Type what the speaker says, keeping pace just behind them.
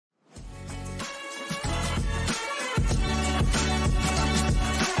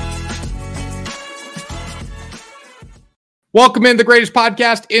Welcome in the greatest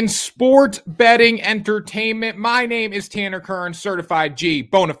podcast in sports betting entertainment. My name is Tanner Kern, certified G,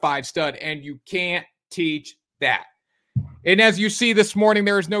 bona fide stud, and you can't teach that. And as you see this morning,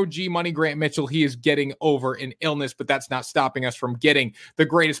 there is no G Money Grant Mitchell. He is getting over an illness, but that's not stopping us from getting the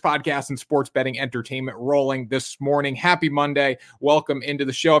greatest podcast in sports betting entertainment rolling this morning. Happy Monday. Welcome into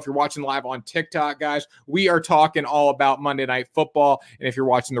the show. If you're watching live on TikTok, guys, we are talking all about Monday Night Football. And if you're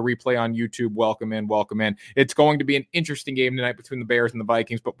watching the replay on YouTube, welcome in, welcome in. It's going to be an interesting game tonight between the Bears and the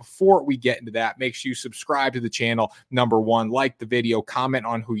Vikings. But before we get into that, make sure you subscribe to the channel. Number one, like the video, comment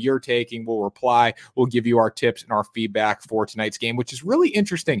on who you're taking. We'll reply. We'll give you our tips and our feedback for tonight's game, which is really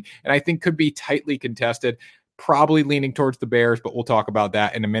interesting and I think could be tightly contested, probably leaning towards the Bears, but we'll talk about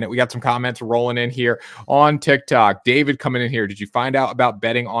that in a minute. We got some comments rolling in here on TikTok. David coming in here. Did you find out about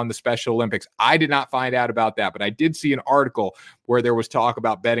betting on the Special Olympics? I did not find out about that, but I did see an article where there was talk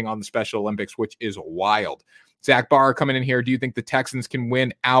about betting on the Special Olympics, which is wild. Zach Barr coming in here. Do you think the Texans can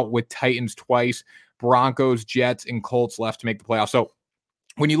win out with Titans twice? Broncos, Jets, and Colts left to make the playoffs. So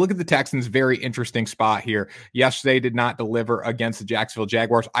when you look at the Texans, very interesting spot here. Yesterday did not deliver against the Jacksonville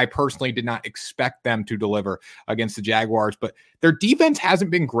Jaguars. I personally did not expect them to deliver against the Jaguars, but their defense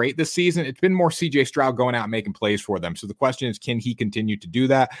hasn't been great this season. It's been more CJ Stroud going out and making plays for them. So the question is, can he continue to do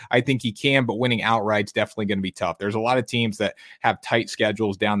that? I think he can, but winning outright is definitely going to be tough. There's a lot of teams that have tight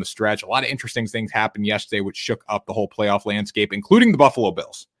schedules down the stretch. A lot of interesting things happened yesterday, which shook up the whole playoff landscape, including the Buffalo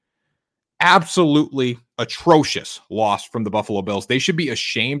Bills. Absolutely atrocious loss from the Buffalo Bills. They should be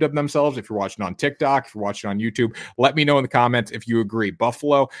ashamed of themselves. If you're watching on TikTok, if you're watching on YouTube, let me know in the comments if you agree.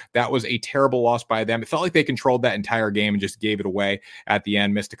 Buffalo, that was a terrible loss by them. It felt like they controlled that entire game and just gave it away at the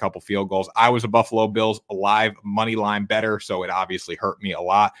end, missed a couple field goals. I was a Buffalo Bills live money line better, so it obviously hurt me a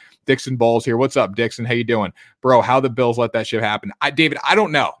lot. Dixon Bowles here. What's up, Dixon? How you doing? Bro, how the Bills let that shit happen? David, I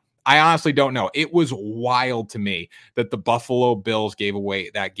don't know. I honestly don't know. It was wild to me that the Buffalo Bills gave away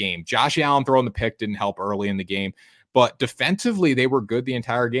that game. Josh Allen throwing the pick didn't help early in the game, but defensively they were good the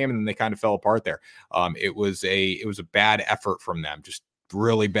entire game, and then they kind of fell apart there. It was a bad effort from them, just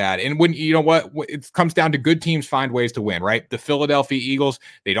really bad. And when you know what, it comes down to good teams find ways to win, right? The Philadelphia Eagles,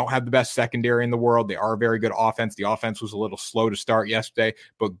 they don't have the best secondary in the world. They are a very good offense. The offense was a little slow to start yesterday,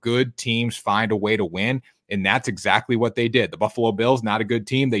 but good teams find a way to win. And that's exactly what they did. The Buffalo Bills, not a good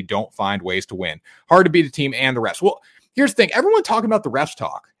team. They don't find ways to win. Hard to beat a team and the refs. Well, here's the thing. Everyone's talking about the refs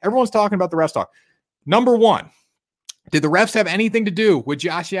talk. Number one, did the refs have anything to do with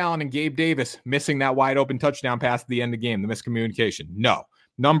Josh Allen and Gabe Davis missing that wide open touchdown pass at the end of the game, the miscommunication? No.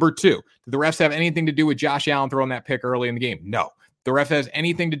 Number two, did the refs have anything to do with Josh Allen throwing that pick early in the game? No. The ref has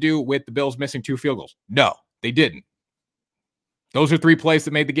anything to do with the Bills missing 2 field goals? No, they didn't. Those are 3 plays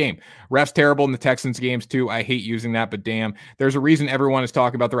that made the game. Refs terrible in the Texans games too. I hate using that, but damn, there's a reason everyone is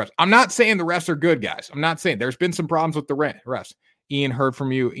talking about the refs. I'm not saying the refs are good, guys. I'm not saying. There's been some problems with the refs. Ian, heard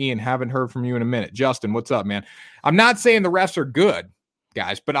from you. Ian, haven't heard from you in a minute. Justin, what's up, man? I'm not saying the refs are good,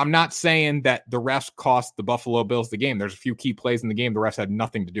 guys, but I'm not saying that the refs cost the Buffalo Bills the game. There's a few key plays in the game the refs had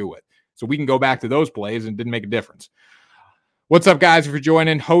nothing to do with. So we can go back to those plays and didn't make a difference. What's up, guys? If you're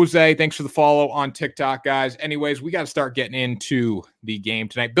joining, Jose, thanks for the follow on TikTok, guys. Anyways, we got to start getting into the game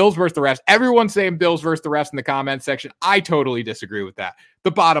tonight. Bills versus the refs. Everyone's saying Bills versus the refs in the comments section. I totally disagree with that.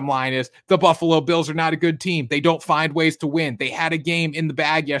 The bottom line is the Buffalo Bills are not a good team. They don't find ways to win. They had a game in the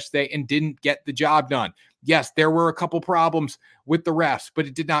bag yesterday and didn't get the job done. Yes, there were a couple problems with the refs, but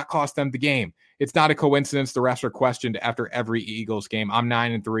it did not cost them the game. It's not a coincidence the refs are questioned after every Eagles game. I'm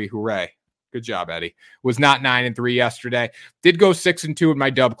 9-3. Hooray. Good job, Eddie. Was not 9-3 yesterday. Did go 6-2 in my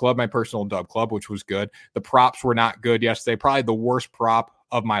dub club, my personal dub club, which was good. The props were not good yesterday. Probably the worst prop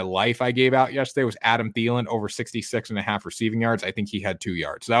of my life I gave out yesterday was Adam Thielen over 66.5 receiving yards. I think he had 2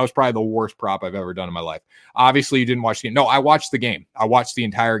 yards. So that was probably the worst prop I've ever done in my life. Obviously, you didn't watch the game. No, I watched the game. I watched the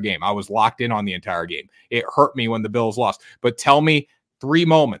entire game. I was locked in on the entire game. It hurt me when the Bills lost. But tell me 3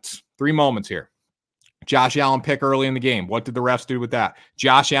 moments here. Josh Allen pick early in the game. What did the refs do with that?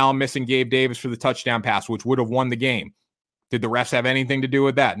 Josh Allen missing Gabe Davis for the touchdown pass, which would have won the game. Did the refs have anything to do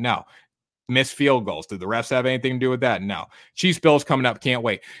with that? No. Missed field goals. Did the refs have anything to do with that? No. Chiefs Bills coming up. Can't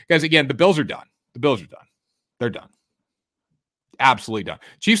wait. Guys, again, the Bills are done. They're done. Absolutely done.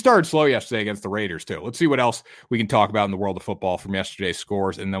 Chiefs started slow yesterday against the Raiders, too. Let's see what else we can talk about in the world of football from yesterday's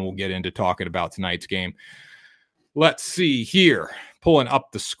scores, and then we'll get into talking about tonight's game. Let's see here. Pulling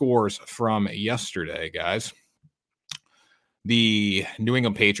up the scores from yesterday, guys. The New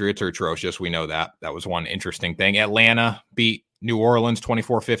England Patriots are atrocious. We know that. That was one interesting thing. Atlanta beat New Orleans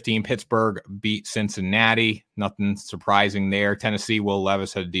 24-15. Pittsburgh beat Cincinnati. Nothing surprising there. Tennessee, Will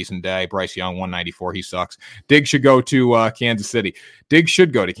Levis had a decent day. Bryce Young 194. He sucks. Diggs should go to Kansas City. Diggs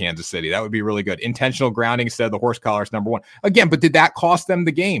should go to Kansas City. That would be really good. Intentional grounding instead of the horse collar is number one. Again, but did that cost them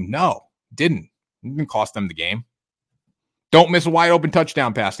the game? No, didn't. It didn't cost them the game. Don't miss a wide open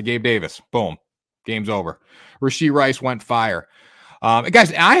touchdown pass to Gabe Davis. Boom. Game's over. Rashee Rice went fire.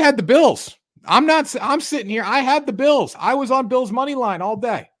 Guys, I had the Bills. I'm sitting here. I had the Bills. I was on Bills money line all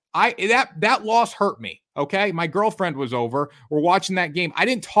day. That loss hurt me. Okay. My girlfriend was over. We're watching that game. I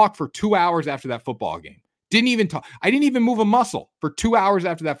didn't talk for 2 hours after that football game. Didn't even talk. I didn't even move a muscle for 2 hours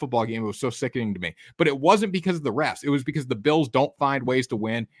after that football game. It was so sickening to me, but it wasn't because of the refs. It was because the Bills don't find ways to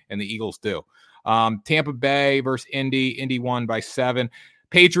win and the Eagles do. Tampa Bay versus Indy. Indy won by 7.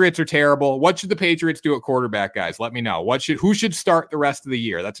 Patriots are terrible. What should the Patriots do at quarterback, guys? Let me know. Who should start the rest of the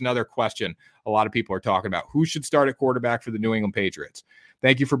year? That's another question a lot of people are talking about. Who should start at quarterback for the New England Patriots?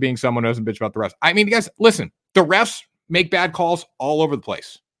 Thank you for being someone who doesn't bitch about the refs. I mean, guys, listen, the refs make bad calls all over the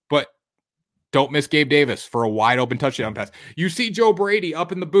place, but don't miss Gabe Davis for a wide open touchdown pass. You see Joe Brady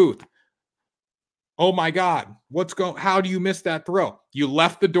up in the booth. Oh my God, how do you miss that throw? You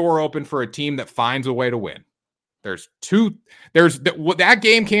left the door open for a team that finds a way to win. That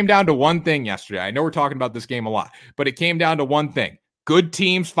game came down to one thing yesterday. I know we're talking about this game a lot, but it came down to one thing. Good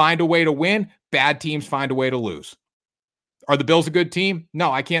teams find a way to win. Bad teams find a way to lose. Are the Bills a good team?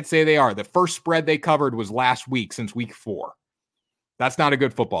 No, I can't say they are. The first spread they covered was last week since week 4. That's not a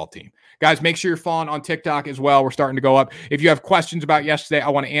good football team. Guys, make sure you're following on TikTok as well. We're starting to go up. If you have questions about yesterday, I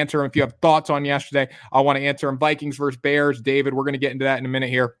want to answer them. If you have thoughts on yesterday, I want to answer them. Vikings versus Bears. David, we're going to get into that in a minute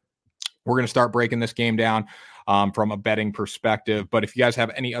here. We're going to start breaking this game down from a betting perspective. But if you guys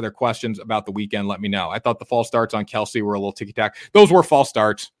have any other questions about the weekend, let me know. I thought the false starts on Kelsey were a little ticky-tack. Those were false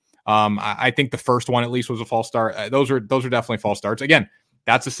starts. I think the first one at least was a false start. Those are definitely false starts. Again,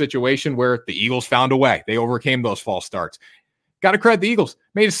 that's a situation where the Eagles found a way. They overcame those false starts. Got to credit the Eagles.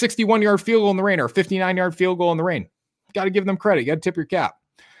 Made a 61-yard field goal in the rain or a 59-yard field goal in the rain. Got to give them credit. You got to tip your cap.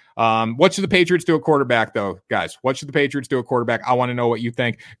 What should the Patriots do at quarterback, though, guys? What should the Patriots do at quarterback? I want to know what you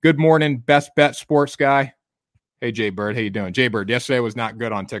think. Good morning, best bet sports guy. Hey, Jay Bird. How you doing? Jay Bird, yesterday was not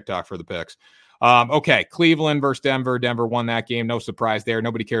good on TikTok for the picks. Okay, Cleveland versus Denver. Denver won that game. No surprise there.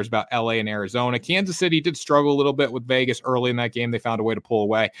 Nobody cares about LA and Arizona. Kansas City did struggle a little bit with Vegas early in that game. They found a way to pull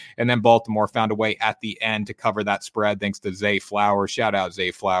away. And then Baltimore found a way at the end to cover that spread thanks to Zay Flowers. Shout out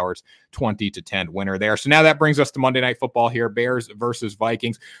Zay Flowers, 20-10 winner there. So now that brings us to Monday Night Football here, Bears versus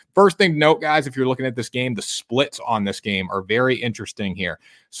Vikings. First thing to note, guys, if you're looking at this game, the splits on this game are very interesting here.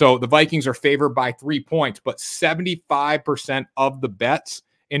 So the Vikings are favored by 3 points, but 75% of the bets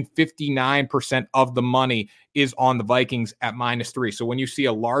and 59% of the money is on the Vikings at -3. So when you see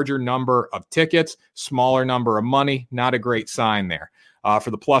a larger number of tickets, smaller number of money, not a great sign there. For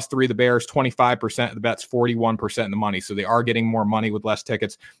the +3, the Bears, 25% of the bets, 41% of the money. So they are getting more money with less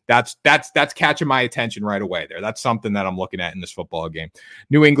tickets. That's catching my attention right away there. That's something that I'm looking at in this football game.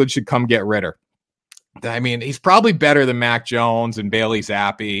 New England should come get Ritter. I mean, he's probably better than Mac Jones and Bailey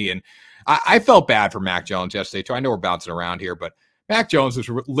Zappi. And I felt bad for Mac Jones yesterday, too. I know we're bouncing around here, but Mac Jones was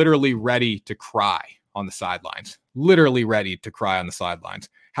literally ready to cry on the sidelines. Literally ready to cry on the sidelines.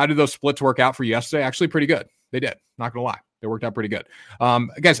 How did those splits work out for you yesterday? Actually, pretty good. They did. Not going to lie. They worked out pretty good.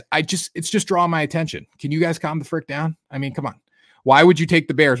 Guys, it's just drawing my attention. Can you guys calm the frick down? I mean, come on. Why would you take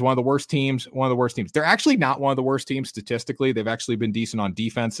the Bears? One of the worst teams. They're actually not one of the worst teams statistically. They've actually been decent on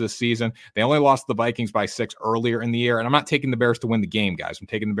defense this season. They only lost the Vikings by 6 earlier in the year. And I'm not taking the Bears to win the game, guys. I'm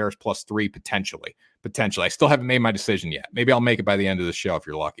taking the Bears +3 potentially. I still haven't made my decision yet. Maybe I'll make it by the end of the show if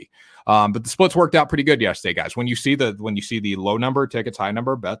you're lucky. But the splits worked out pretty good yesterday, guys. When you see the low number of tickets, high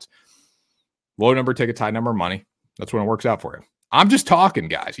number of bets, low number of tickets, high number of money, that's when it works out for you. I'm just talking,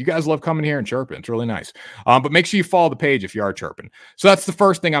 guys. You guys love coming here and chirping. It's really nice. But make sure you follow the page if you are chirping. So that's the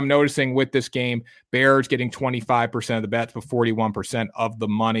first thing I'm noticing with this game. Bears getting 25% of the bets, but 41% of the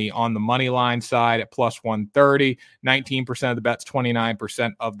money on the money line side at +130. 19% of the bets,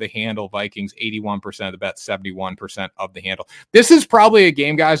 29% of the handle. Vikings, 81% of the bets, 71% of the handle. This is probably a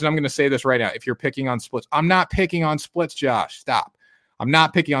game, guys, and I'm going to say this right now. If you're picking on splits, I'm not picking on splits, Josh. Stop. I'm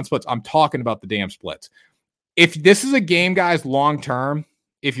not picking on splits. I'm talking about the damn splits. If this is a game, guys, long-term,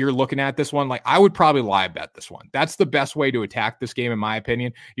 if you're looking at this one, like I would probably live bet this one. That's the best way to attack this game, in my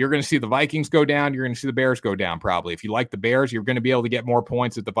opinion. You're going to see the Vikings go down. You're going to see the Bears go down, probably. If you like the Bears, you're going to be able to get more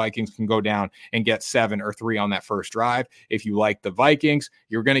points if the Vikings can go down and get 7 or 3 on that first drive. If you like the Vikings,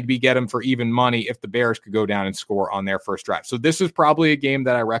 you're going to get them for even money if the Bears could go down and score on their first drive. So this is probably a game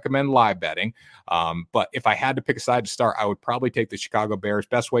that I recommend live betting. But if I had to pick a side to start, I would probably take the Chicago Bears.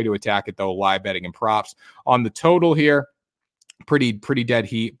 Best way to attack it, though, live betting and props. On the total here, Pretty dead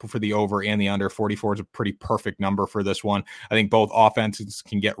heat for the over and the under. 44 is a pretty perfect number for this one. I think both offenses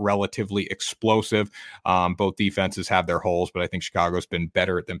can get relatively explosive. Both defenses have their holes, but I think Chicago's been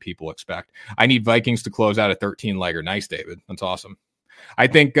better than people expect. I need Vikings to close out a 13-legger. Nice, David. That's awesome. I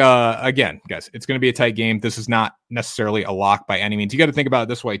think, again, guys, it's going to be a tight game. This is not necessarily a lock by any means. You got to think about it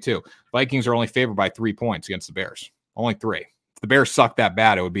this way, too. Vikings are only favored by 3 points against the Bears. Only 3. If the Bears suck that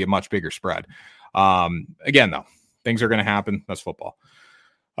bad, it would be a much bigger spread. Again, though, things are going to happen. That's football.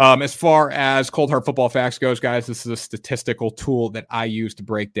 As far as Cold Hard Football Facts goes, guys, this is a statistical tool that I use to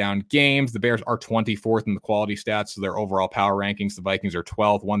break down games. The Bears are 24th in the quality stats, so their overall power rankings. The Vikings are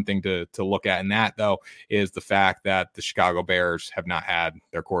 12th. One thing to look at in that, though, is the fact that the Chicago Bears have not had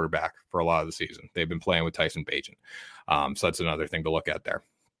their quarterback for a lot of the season. They've been playing with Tyson Bagent. So that's another thing to look at there.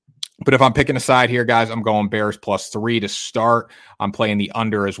 But if I'm picking a side here, guys, I'm going Bears +3 to start. I'm playing the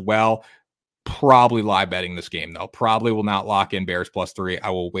under as well. Probably live betting this game, though. Probably will not lock in Bears +3. I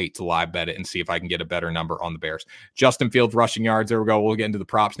will wait to live bet it and see if I can get a better number on the Bears. Justin Fields rushing yards. There we go. We'll get into the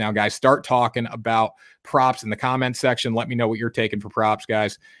props now, guys. Start talking about props in the comment section. Let me know what you're taking for props,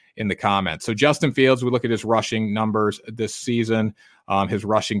 guys, in the comments. So Justin Fields, we look at his rushing numbers this season. His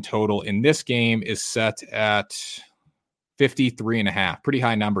rushing total in this game is set at 53.5. Pretty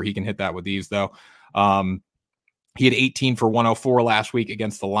high number. He can hit that with ease, though. He had 18 for 104 last week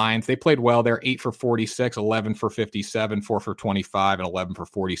against the Lions. They played well there, 8 for 46, 11 for 57, 4 for 25, and 11 for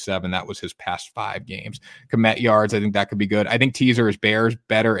 47. That was his past 5 games. Komet yards, I think that could be good. I think teaser is Bears,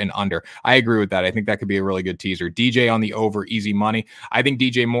 better and under. I agree with that. I think that could be a really good teaser. DJ on the over, easy money. I think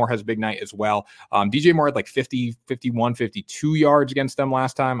DJ Moore has a big night as well. DJ Moore had like 50, 51, 52 yards against them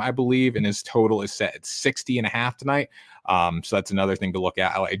last time, I believe, and his total is set at 60.5 tonight. So that's another thing to look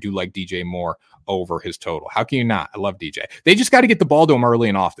at. I do like DJ Moore over his total. How can you not? I love DJ. They just got to get the ball to him early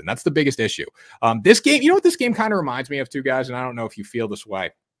and often. That's the biggest issue. This game, you know what this game kind of reminds me of too, guys? And I don't know if you feel this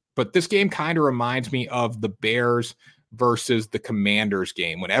way, but this game kind of reminds me of the Bears versus the Commanders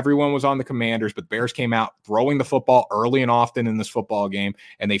game when everyone was on the Commanders, but the Bears came out throwing the football early and often in this football game,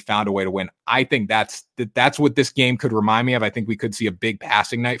 and they found a way to win. I think that's what this game could remind me of. I think we could see a big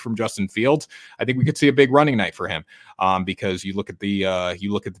passing night from Justin Fields. I think we could see a big running night for him because you look at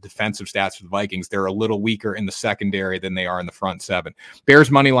the defensive stats for the Vikings. They're a little weaker in the secondary than they are in the front 7.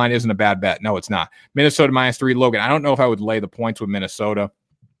 Bears money line isn't a bad bet. No, it's not. Minnesota -3. Logan, I don't know if I would lay the points with Minnesota.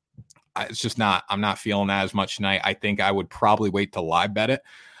 It's just not, I'm not feeling that as much tonight. I think I would probably wait to live bet it.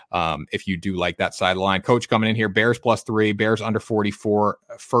 If you do like that sideline. Coach coming in here, Bears +3, Bears under 44,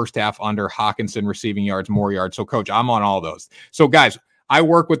 first half under, Hawkinson receiving yards, more yards. So Coach, I'm on all those. So guys, I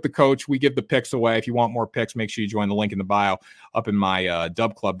work with the coach. We give the picks away. If you want more picks, make sure you join the link in the bio up in my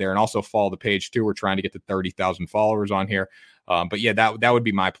Dub Club there, and also follow the page too. We're trying to get to 30,000 followers on here. But yeah, that would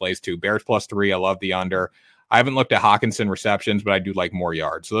be my plays too. Bears +3. I love the under. I haven't looked at Hawkinson receptions, but I do like more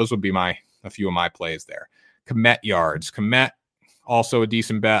yards. So those would be a few of my plays there. Komet yards. Komet, also a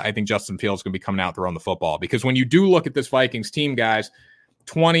decent bet. I think Justin Fields is going to be coming out throwing the football because when you do look at this Vikings team, guys,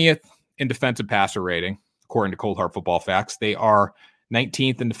 20th in defensive passer rating, according to Cold Hard Football Facts. They are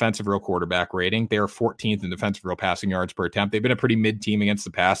 19th in defensive real quarterback rating. They are 14th in defensive real passing yards per attempt. They've been a pretty mid team against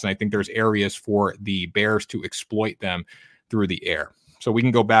the pass, and I think there's areas for the Bears to exploit them through the air. So we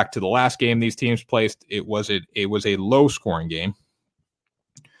can go back to the last game these teams placed. It was a low-scoring game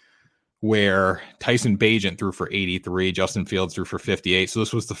where Tyson Bagent threw for 83, Justin Fields threw for 58. So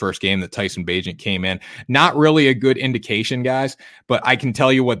this was the first game that Tyson Bagent came in. Not really a good indication, guys, but I can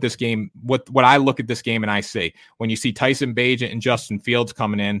tell you what this game, what I look at this game and I say, when you see Tyson Bagent and Justin Fields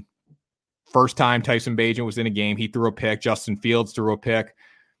coming in, first time Tyson Bagent was in a game, he threw a pick, Justin Fields threw a pick.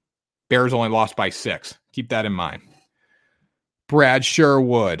 Bears only lost by 6. Keep that in mind. Brad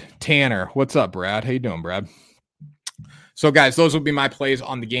Sherwood, Tanner. What's up, Brad? How you doing, Brad? So, guys, those would be my plays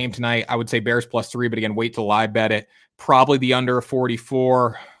on the game tonight. I would say Bears +3, but again, wait to live bet it. Probably the under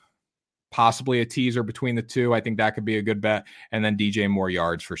 44, possibly a teaser between the two. I think that could be a good bet. And then DJ Moore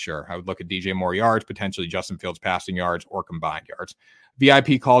yards for sure. I would look at DJ Moore yards, potentially Justin Fields passing yards or combined yards.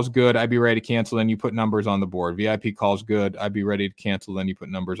 VIP calls good. I'd be ready to cancel. Then you put numbers on the board. VIP calls good. I'd be ready to cancel. Then you put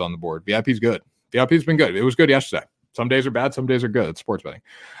numbers on the board. VIP's good. VIP's been good. It was good yesterday. Some days are bad. Some days are good. It's sports betting.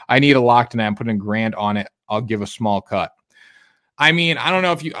 I need a lock tonight. I'm putting $1,000 on it. I'll give a small cut. I mean, I don't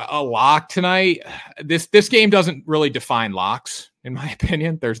know if a lock tonight. This game doesn't really define locks, in my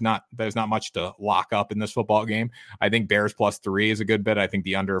opinion. There's not much to lock up in this football game. I think Bears +3 is a good bet. I think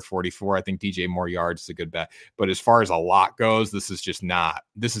the under 44. I think DJ Moore yards is a good bet. But as far as a lock goes, this is not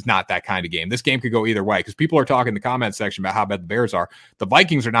that kind of game. This game could go either way because people are talking in the comment section about how bad the Bears are. The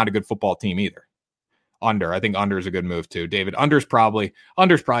Vikings are not a good football team either. Under. I think under is a good move too. David, under's probably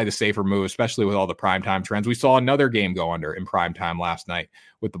the safer move, especially with all the primetime trends. We saw another game go under in primetime last night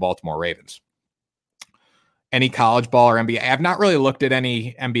with the Baltimore Ravens. Any college ball or NBA? I've not really looked at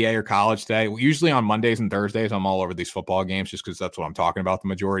any NBA or college today. Usually on Mondays and Thursdays, I'm all over these football games just because that's what I'm talking about the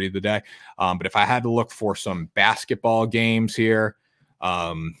majority of the day. But if I had to look for some basketball games here,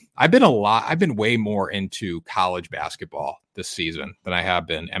 I've been way more into college basketball this season than I have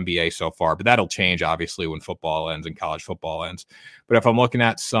been NBA so far, but that'll change obviously when football ends and college football ends. But if I'm looking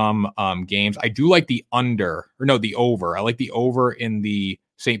at some games, I do like the over. I like the over in the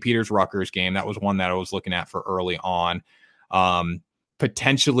St. Peter's Rutgers game. That was one that I was looking at for early on.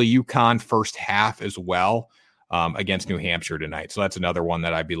 Potentially UConn first half as well against New Hampshire tonight. So that's another one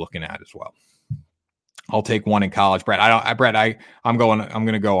that I'd be looking at as well. I'll take one in college. Brad, I'm going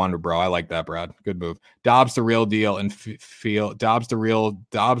to go under, bro. I like that, Brad. Good move. Dobbs the real deal and Dobbs the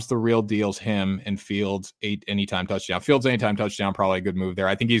real deal's him and Fields anytime touchdown. Fields anytime touchdown, probably a good move there.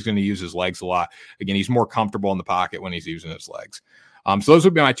 I think he's going to use his legs a lot. Again, he's more comfortable in the pocket when he's using his legs. So those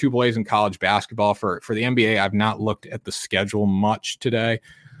would be my two plays in college basketball. For the NBA, I've not looked at the schedule much today.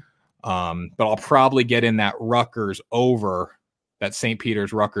 But I'll probably get in that St.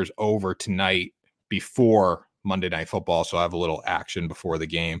 Peter's Rutgers over tonight before Monday Night Football. So I have a little action before the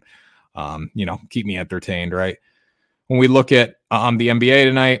game. Keep me entertained, right? When we look at the NBA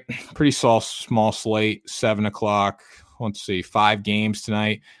tonight, pretty small slate, 7:00. Let's see, 5 games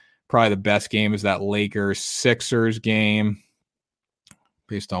tonight. Probably the best game is that Lakers-Sixers game,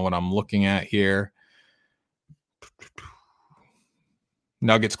 based on what I'm looking at here.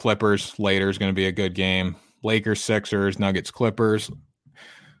 Nuggets-Clippers later is going to be a good game. Lakers-Sixers, Nuggets-Clippers.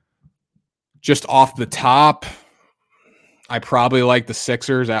 Just off the top, I probably like the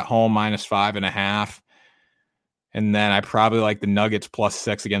Sixers at home -5.5. And then I probably like the Nuggets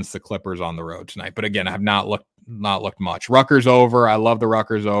 +6 against the Clippers on the road tonight. But again, I have not looked much. Rutgers over. I love the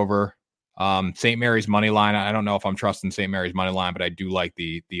Rutgers over. St. Mary's money line. I don't know if I'm trusting St. Mary's money line, but I do like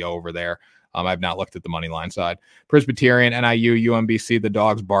the over there. I've not looked at the money line side. Presbyterian, NIU, UMBC, the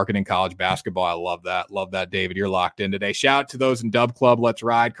dogs barking in college basketball. I love that. Love that, David. You're locked in today. Shout out to those in Dub Club. Let's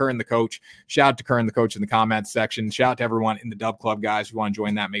ride. Curran the coach. Shout out to Curran the coach in the comments section. Shout out to everyone in the Dub Club, guys. If you want to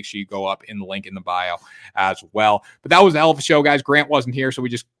join that, make sure you go up in the link in the bio as well. But that was a hell of a show, guys. Grant wasn't here, so we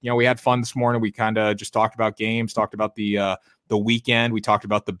just, we had fun this morning. We kind of just talked about games, talked about the weekend. We talked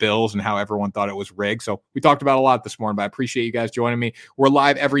about the Bills and how everyone thought it was rigged. So we talked about a lot this morning, but I appreciate you guys joining me. We're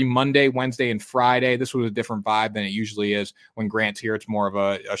live every Monday, Wednesday, and Friday. This was a different vibe than it usually is when Grant's here. It's more of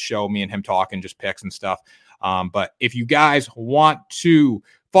a show, me and him talking, just picks and stuff. But if you guys want to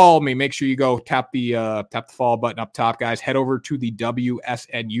follow me, make sure you go tap the follow button up top, guys. Head over to the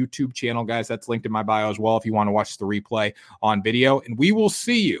WSN YouTube channel, guys. That's linked in my bio as well if you want to watch the replay on video. And we will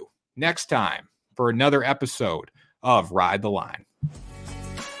see you next time for another episode of Ride the Line.